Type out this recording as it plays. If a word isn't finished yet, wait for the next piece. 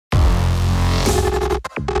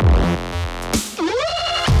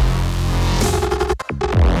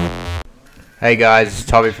Hey guys, it's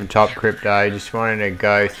Toby from Top Crypto. Just wanted to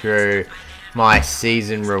go through my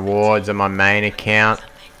season rewards on my main account.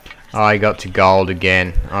 I got to gold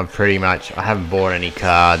again. I haven't bought any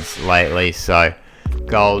cards lately, so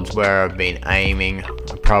gold's where I've been aiming.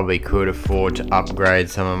 I probably could afford to upgrade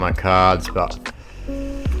some of my cards, but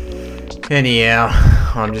anyhow,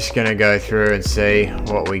 I'm just gonna go through and see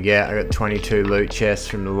what we get. I got 22 loot chests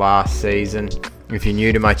from the last season. If you're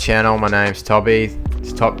new to my channel, my name's Toby.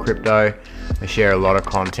 It's Top Crypto. I share a lot of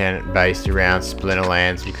content based around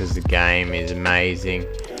Splinterlands because the game is amazing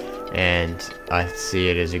and I see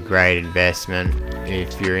it as a great investment.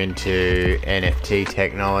 If you're into NFT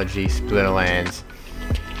technology, Splinterlands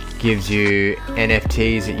gives you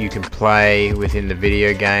NFTs that you can play within the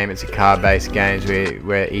video game. It's a card-based game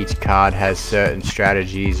where each card has certain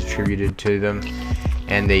strategies attributed to them,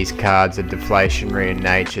 and these cards are deflationary in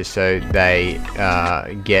nature, so they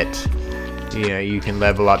you can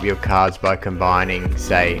level up your cards by combining,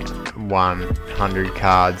 say, 100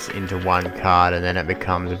 cards into one card, and then it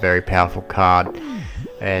becomes a very powerful card.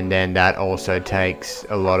 And then that also takes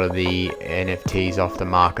a lot of the NFTs off the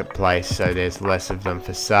marketplace, so there's less of them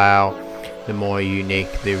for sale. The more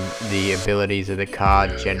unique the abilities of the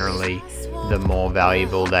card, generally the more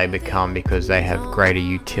valuable they become because they have greater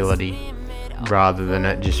utility, rather than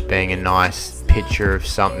it just being a nice picture of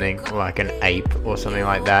something like an ape or something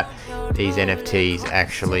like that. These NFTs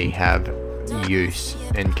actually have use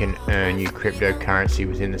and can earn you cryptocurrency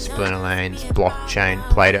within the Splinterlands blockchain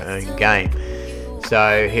play to earn game.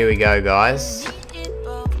 So here we go, guys.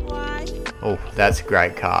 Oh, that's a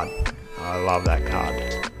great card. I love that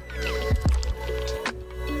card.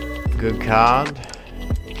 Good card.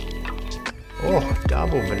 Oh,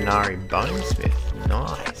 double Venari Bonesmith.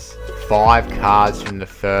 Nice. 5 cards from the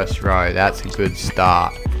first row. That's a good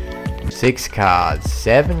start. 6 cards.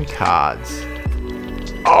 7 cards.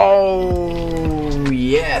 Oh,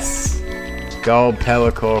 yes. Gold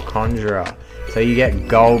Pellicor Conjurer. So you get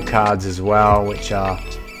gold cards as well, which are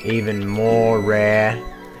even more rare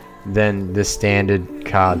than the standard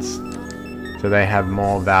cards. So they have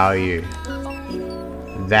more value.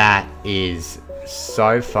 That is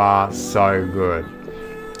so far so good.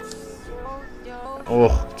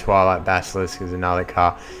 Oh, Twilight Basilisk is another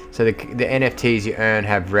card. So the NFTs you earn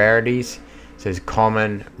have rarities. So there's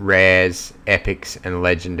common, rares, epics, and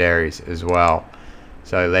legendaries as well.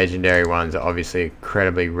 So legendary ones are obviously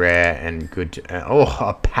incredibly rare and good to earn. Oh,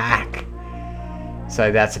 a pack.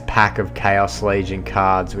 So that's a pack of Chaos Legion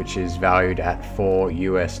cards, which is valued at $4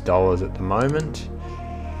 US at the moment.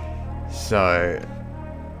 So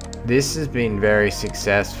this has been very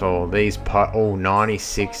successful. These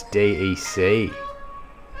 96 DEC.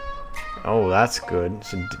 Oh, that's good.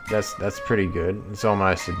 So that's pretty good. It's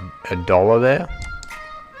almost a dollar there.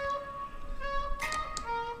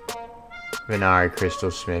 Venari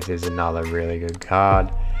Crystal Smith is another really good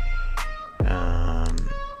card. And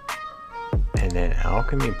then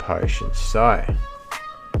Alchemy Potions. So,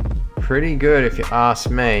 pretty good if you ask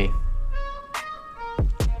me.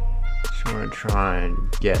 Just want to try and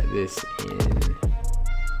get this in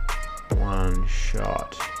one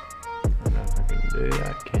shot. I don't know if I can do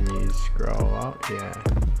that. Can you scroll up? Yeah.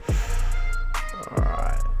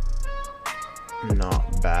 Alright.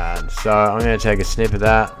 Not bad. So I'm going to take a snip of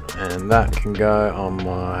that, and that can go on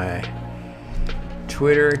my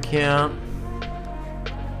Twitter account.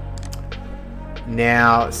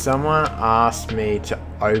 Now, someone asked me to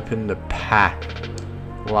open the pack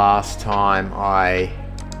last time I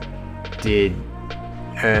did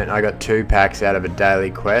earn. I got 2 packs out of a daily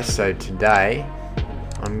quest, so today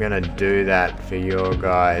I'm going to do that for your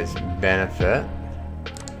guys' benefit.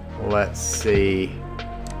 Let's see.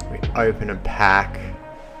 We open a pack.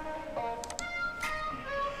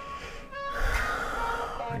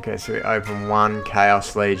 Okay, so we open one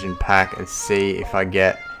Chaos Legion pack and see if I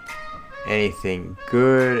get anything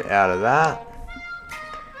good out of that.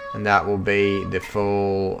 And that will be the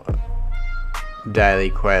full daily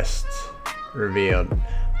quests revealed.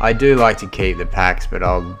 I do like to keep the packs, but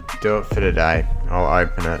I'll do it for today. I'll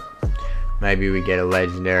open it. Maybe we get a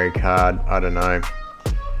legendary card. I don't know.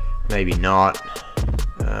 Maybe not.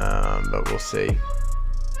 But we'll see.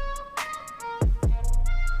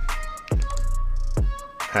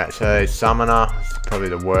 Alright, so Summoner. It's probably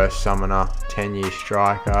the worst Summoner. 10-year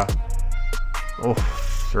Striker. Oh,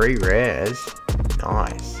 3 rares.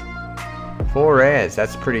 Nice. 4 rares.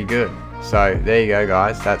 That's pretty good. So, there you go,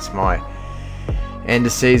 guys. That's my end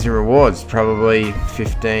of season rewards. Probably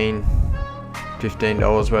 $15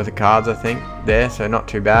 worth of cards, I think, there. So, not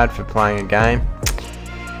too bad for playing a game.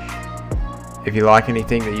 If you like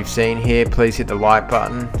anything that you've seen here, please hit the like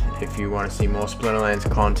button if you want to see more Splinterlands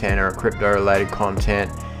content or crypto related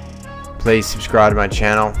content, please subscribe to my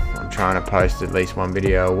channel. I'm trying to post at least one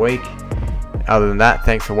video a week. Other than that,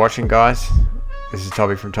 thanks for watching, guys. This is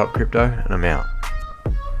Toby from Top Crypto, and I'm out.